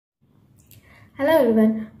Hello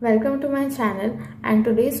everyone, welcome to my channel and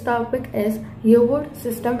today's topic is Uboot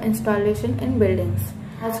system installation in buildings।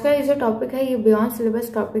 आज का ये जो topic है ये बियॉन्ड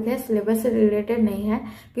सिलेबस टॉपिक है, सिलेबस से रिलेटेड नहीं है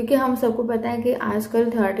क्योंकि हम सबको पता है कि आजकल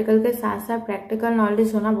थ्योरेटिकल के साथ साथ प्रैक्टिकल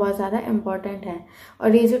नॉलेज होना बहुत ज़्यादा इम्पोर्टेंट है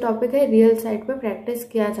और ये जो टॉपिक है रियल साइट पे प्रैक्टिस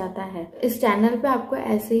किया जाता है। इस चैनल पे आपको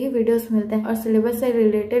ऐसे ही वीडियोस मिलते हैं और सिलेबस से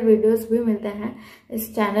रिलेटेड वीडियोस भी मिलते हैं।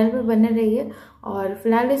 इस चैनल पे बने रहिए और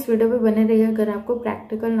फिलहाल इस वीडियो पे बने रहिए अगर आपको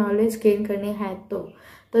प्रैक्टिकल नॉलेज गेन करनी है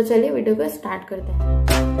तो चलिए वीडियो को स्टार्ट करते हैं।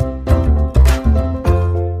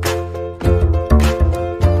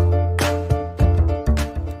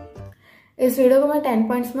 इस वीडियो को मैं 10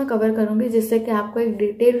 पॉइंट्स में कवर करूंगी जिससे कि आपको एक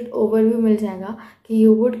डिटेल्ड ओवरव्यू मिल जाएगा कि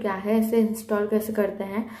यूबूट क्या है, इसे इंस्टॉल कैसे करते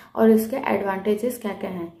हैं और इसके एडवांटेजेस क्या क्या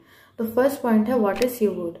हैं। तो फर्स्ट पॉइंट है व्हाट इज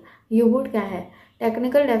यूबूट। यूबूट क्या है?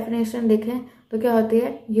 टेक्निकल डेफिनेशन देखें तो क्या होती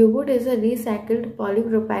है, यूबूट is a रिसाइक्ल्ड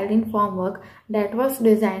polypropylene formwork that was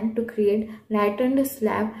designed to create लाइटन्ड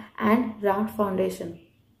slab and raft foundation.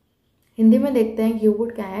 Hindi में देखते हैं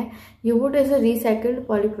यूबूट क्या है। यूबूट is a रिसाइक्ल्ड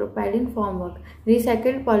polypropylene formwork.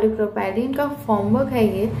 रिसाइक्ल्ड polypropylene का फॉर्मवर्क है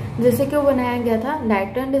ये, जिसे क्यों बनाया गया था?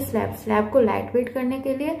 लाइटन्ड स्लैब, स्लैब को लाइट वेट करने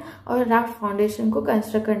के लिए और राफ्ट फाउंडेशन को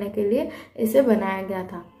कंस्ट्रक्ट करने के लिए इसे बनाया गया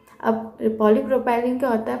था। अब पॉलीप्रोपाइलीन क्या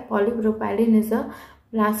होता है? Polypropylene is a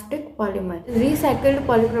plastic polymer. रिसाइक्ल्ड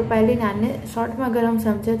polypropylene यानी शॉर्ट में अगर हम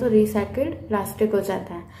समझे तो रिसाइक्ल्ड प्लास्टिक हो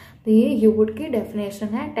जाता है। तो ये यूबूट की डेफिनेशन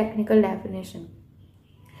है, technical definition.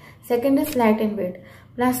 Second is light in wait.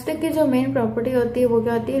 Plastic की जो मेन प्रॉपर्टी होती है वो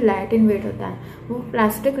क्या होती है? लाइट इन वेट होता है। वो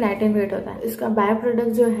प्लास्टिक लाइट इन वेट होता है। इसका बाय प्रोडक्ट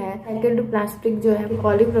जो है पैकेज्ड प्लास्टिक जो है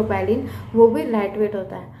पॉलीप्रोपाइलीन, वो भी लाइट वेट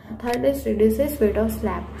होता है। Third is reduces weight of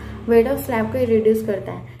slab. Weight of slab को रिड्यूस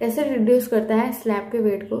करता है। कैसे रिड्यूस करता है स्लैब के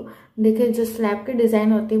वेट को? देखिए, जो स्लैब की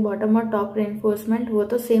डिजाइन होती है बॉटम और टॉप रेनफोर्समेंट वो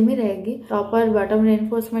तो सेम ही रहेगी। टॉप और बॉटम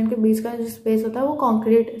रेनफोर्समेंट के बीच का जो स्पेस होता है वो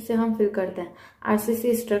कंक्रीट से हम फिल करते हैं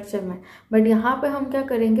आरसीसी स्ट्रक्चर में, बट यहाँ पे हम क्या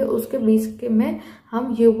करेंगे, उसके बीच में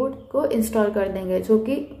हम यूबूट को इंस्टॉल कर देंगे। जो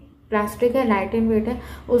कि प्लास्टिक है, लाइट इन वेट है,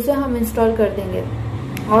 उसे हम इंस्टॉल कर देंगे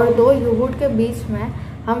और दो यूबूट के बीच में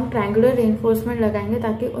हम ट्रायंगुलर रेनफोर्समेंट लगाएंगे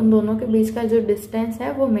ताकि उन दोनों के बीच का जो डिस्टेंस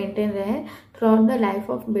है वो मेंटेन रहे through out the life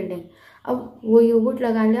of building. अब वो यूबूट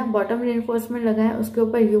लगा लिया, बॉटम रेनफोर्समेंट लगाया, उसके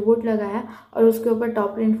ऊपर यूबूट लगाया और उसके ऊपर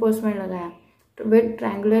टॉप रेनफोर्समेंट लगाया विद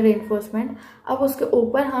ट्रायंगुलर रेनफोर्समेंट। अब उसके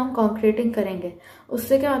ऊपर हम कंक्रीटिंग करेंगे।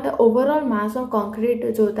 उससे क्या होता है, ओवरऑल मास ऑफ कंक्रीट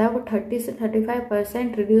जो होता है वो 30 से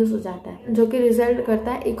 35% रिड्यूस हो जाता है, जो कि रिजल्ट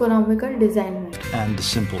करता है इकोनॉमिकल डिजाइन में। And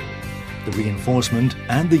simple. The reinforcement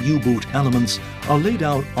and the U-boot elements are laid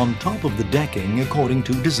out on top of the decking according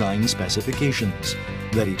to design specifications,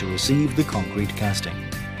 ready to receive the concrete casting.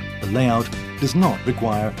 The layout does not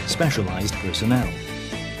require specialized personnel.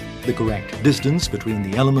 The correct distance between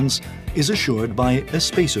the elements is assured by a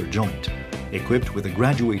spacer joint, equipped with a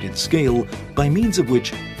graduated scale by means of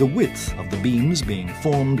which the width of the beams being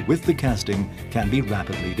formed with the casting can be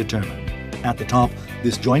rapidly determined. At the top,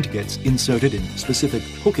 this joint gets inserted in specific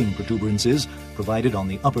hooking protuberances provided on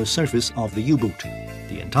the upper surface of the U-boot.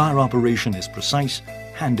 The entire operation is precise,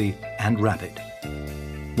 handy, and rapid.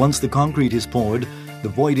 Once the concrete is poured,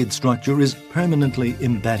 the voided structure is permanently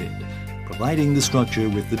embedded, providing the structure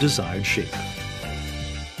with the desired shape.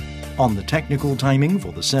 On the technical timing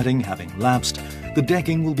for the setting having lapsed, the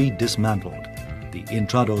decking will be dismantled. The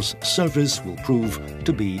intrados surface will prove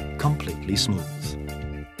to be completely smooth.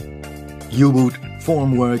 U-boot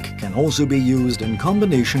formwork can also be used in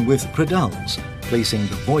combination with predals, placing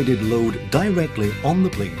the voided load directly on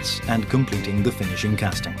the plates and completing the finishing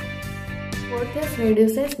casting. Fourth is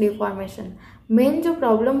reduces deformation. Main जो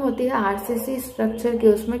problem होती है RCC structure की,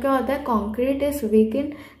 उसमें क्या होता है, concrete is weak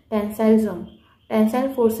in tensile zone. Tensile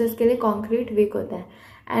forces के लिए कंक्रीट वीक होता है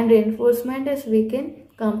and reinforcement is weak in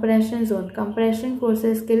compression zone. Compression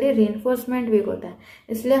forces के लिए रेनफोर्समेंट वीक होता है,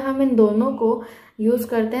 इसलिए हम इन दोनों को यूज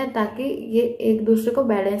करते हैं ताकि ये एक दूसरे को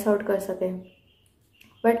बैलेंस आउट कर सके।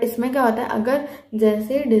 बट इसमें क्या होता है, अगर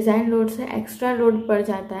जैसे डिजाइन लोड से एक्स्ट्रा लोड पड़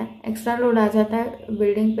जाता है, एक्स्ट्रा लोड आ जाता है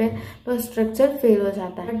बिल्डिंग पे, तो स्ट्रक्चर फेल हो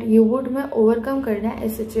जाता है। बट यूबूट में ओवरकम करना है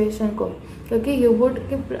इस सिचुएशन को,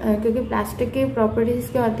 क्योंकि प्लास्टिक की प्रॉपर्टीज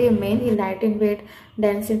क्या होती है, main light in wait,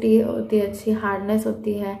 density होती है अच्छी, हार्डनेस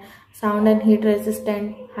होती है, sound and heat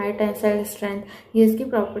resistant, high tensile strength, ये इसकी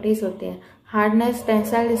प्रॉपर्टीज होती है। हार्डनेस,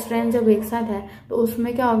 टेंसाइल स्ट्रेंथ जब एक साथ है तो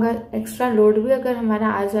उसमें क्या होगा, एक्स्ट्रा लोड भी अगर हमारा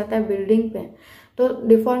आ जाता है बिल्डिंग पे तो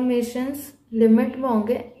डिफॉर्मेशंस लिमिट में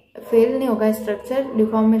होंगे, फेल नहीं होगा स्ट्रक्चर,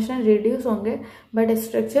 डिफॉर्मेशन रिड्यूस होंगे बट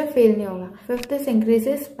स्ट्रक्चर फेल नहीं होगा। Fifth is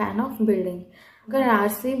increases span of building. अगर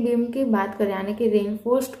आरसी बीम की बात करें यानी कि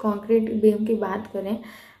रेनफोर्स्ड कंक्रीट बीम की बात करें,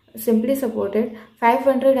 सिंपली सपोर्टेड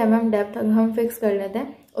 500 mm डेप्थ हम फिक्स कर लेते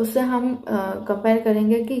हैं उससे हम कंपेयर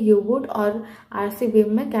करेंगे कि यूबूट और आरसी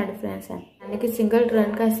बीम में क्या डिफरेंस है। यानी कि सिंगल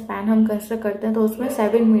रन का स्पैन हम कंस्ट्रक्ट करते हैं तो उसमें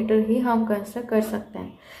 7 मीटर ही हम कंस्ट्रक्ट कर सकते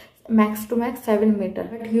हैं, max to max 7 metre.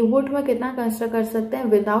 But यूबूट में कितना कंस्ट्रक्ट कर सकते हैं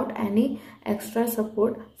without any extra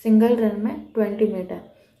support, single run में 20 मीटर,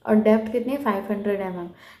 और डेप्थ कितनी है 500 mm,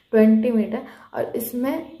 20 मीटर, और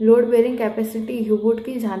इसमें लोड बेयरिंग कैपेसिटी यूबूट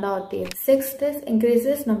की ज़्यादा होती है। 6th is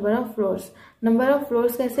increases number of floors. Number of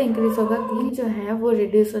floors कैसे इंक्रीज होगा कि जो है वो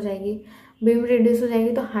रिड्यूस हो जाएगी, बीम रिड्यूस हो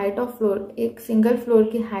जाएगी तो हाइट ऑफ फ्लोर, एक सिंगल फ्लोर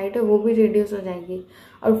की हाइट है वो भी रिड्यूस हो जाएगी,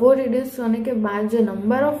 और वो रिड्यूस होने के बाद जो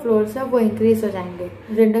नंबर ऑफ फ्लोर्स है वो इंक्रीज हो जाएंगे।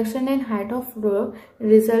 Reduction in height of floor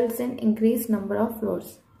results in increase number of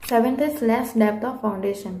floors. 7th is less depth of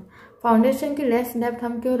foundation. Foundation की लेस डेप्थ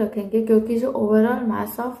हम क्यों रखेंगे, क्योंकि जो ओवरऑल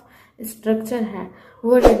मास ऑफ स्ट्रक्चर है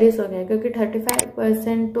वो रिड्यूस हो गया, क्योंकि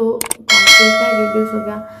 35% तो कॉन्क्रीट का रिड्यूस हो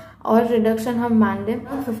गया, और रिडक्शन हम मान लें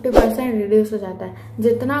 50% रिड्यूस हो जाता है।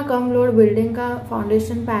 जितना कम लोड बिल्डिंग का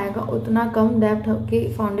फाउंडेशन पे आएगा उतना कम डेप्थ की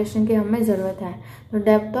फाउंडेशन की हमें ज़रूरत है, तो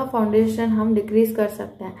डेप्थ ऑफ फाउंडेशन हम डिक्रीज कर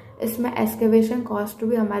सकते हैं। इसमें एक्सकेवेशन कॉस्ट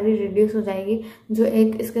भी हमारी रिड्यूस हो जाएगी, जो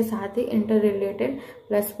एक इसके साथ ही इंटर रिलेटेड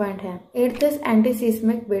प्लस पॉइंट है। 8th is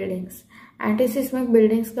anti-seismic buildings. Anti-seismic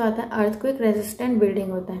buildings क्या होता है, अर्थक्वेक रेजिस्टेंट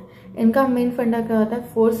बिल्डिंग होता है। इनका मेन फंडा क्या होता है,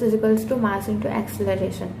 force equals to mass into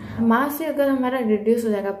acceleration. मास से अगर हमारा रिड्यूस हो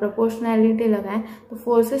जाएगा, प्रोपोर्शनैलिटी लगाएं तो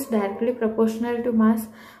force is directly proportional to mass.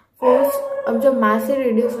 Force, अब जब मास से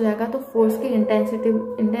रिड्यूस हो जाएगा तो फोर्स की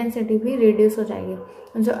इंटेंसिटी भी रिड्यूस हो जाएगी।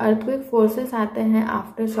 जो अर्थक्वेक फोर्सेस आते हैं,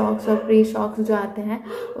 आफ्टर शॉक्स और प्री शॉक्स जो आते हैं,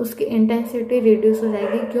 उसकी इंटेंसिटी रिड्यूस हो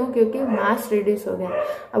जाएगी। क्यों? क्योंकि मास रिड्यूस हो गया।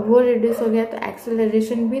 अब वो रिड्यूस हो गया तो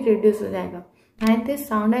एक्सेलरेशन भी रिड्यूस हो जाएगा। 9th is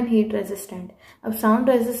sound and heat resistant. अब साउंड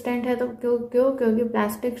रेजिस्टेंट है तो क्योंकि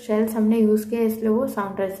प्लास्टिक शेल्स हमने यूज़ किया इसलिए वो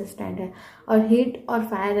साउंड रेजिस्टेंट है। और हीट और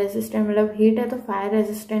फायर रेजिस्टेंट, मतलब हीट है तो फायर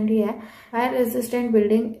रेजिस्टेंट ही है। फायर रेजिस्टेंट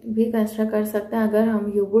बिल्डिंग भी कंस्ट्रक्ट कर सकते हैं अगर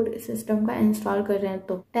हम यूबूट सिस्टम का इंस्टॉल कर रहे हैं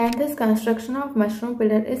तो। 10th is construction of mushroom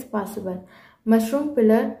pillar is possible. Mushroom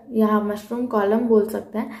pillar या मशरूम कॉलम बोल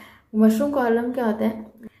सकते हैं। मशरूम कॉलम क्या होते हैं,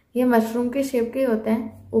 ये मशरूम के शेप के होते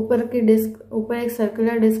हैं। ऊपर की डिस्क, ऊपर एक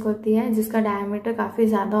सर्कुलर डिस्क होती है जिसका डायमीटर काफ़ी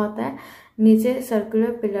ज़्यादा होता है, नीचे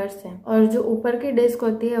सर्कुलर पिलर्स हैं, और जो ऊपर की डिस्क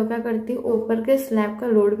होती है वो क्या करती है, ऊपर के स्लैब का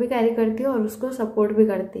लोड भी कैरी करती है और उसको सपोर्ट भी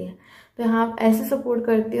करती है। तो यहाँ ऐसे सपोर्ट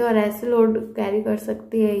करती है और ऐसे लोड कैरी कर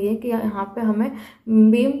सकती है ये कि यहाँ पे हमें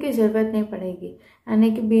बीम की ज़रूरत नहीं पड़ेगी,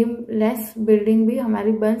 यानी कि बीम लेस बिल्डिंग भी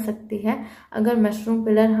हमारी बन सकती है अगर मशरूम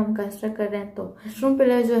पिलर हम कंस्ट्रक्ट कर रहे हैं तो। मशरूम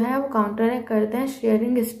पिलर जो है वो काउंटरएक्ट करते हैं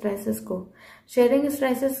शेयरिंग स्ट्रेसेस को। शेयरिंग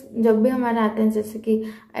स्ट्रेसेस जब भी हमारे आते हैं, जैसे कि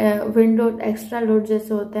विंड लोड, एक्स्ट्रा लोड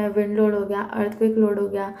जैसे होते हैं, विंड लोड हो गया, अर्थक्वेक लोड हो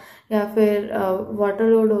गया, या फिर वाटर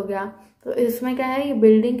लोड हो गया, तो इसमें क्या है, ये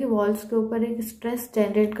बिल्डिंग की वॉल्स के ऊपर एक स्ट्रेस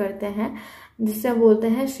जनरेट करते हैं जिससे बोलते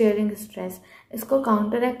हैं शेयरिंग स्ट्रेस। इसको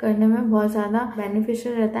काउंटरएक्ट करने में बहुत ज़्यादा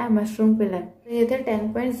बेनिफिशियल रहता है मशरूम पिलर। ये थे 10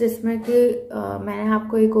 पॉइंट्स जिसमें कि मैंने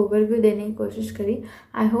आपको एक ओवरव्यू देने की कोशिश करी।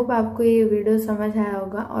 आई होप आपको ये वीडियो समझ आया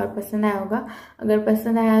होगा और पसंद आया होगा। अगर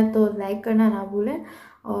पसंद आया तो लाइक करना ना भूलें,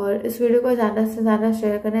 और इस वीडियो को ज़्यादा से ज़्यादा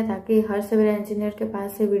शेयर करें ताकि हर सिविल इंजीनियर के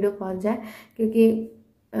पास ये वीडियो पहुँच जाए, क्योंकि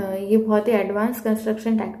ये बहुत ही एडवांस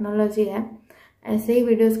कंस्ट्रक्शन टेक्नोलॉजी है। ऐसे ही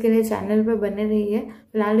वीडियोस के लिए चैनल पर बने रहिए।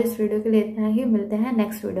 फिलहाल इस वीडियो के लिए इतना ही, मिलते हैं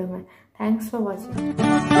नेक्स्ट वीडियो में। Thanks for watching.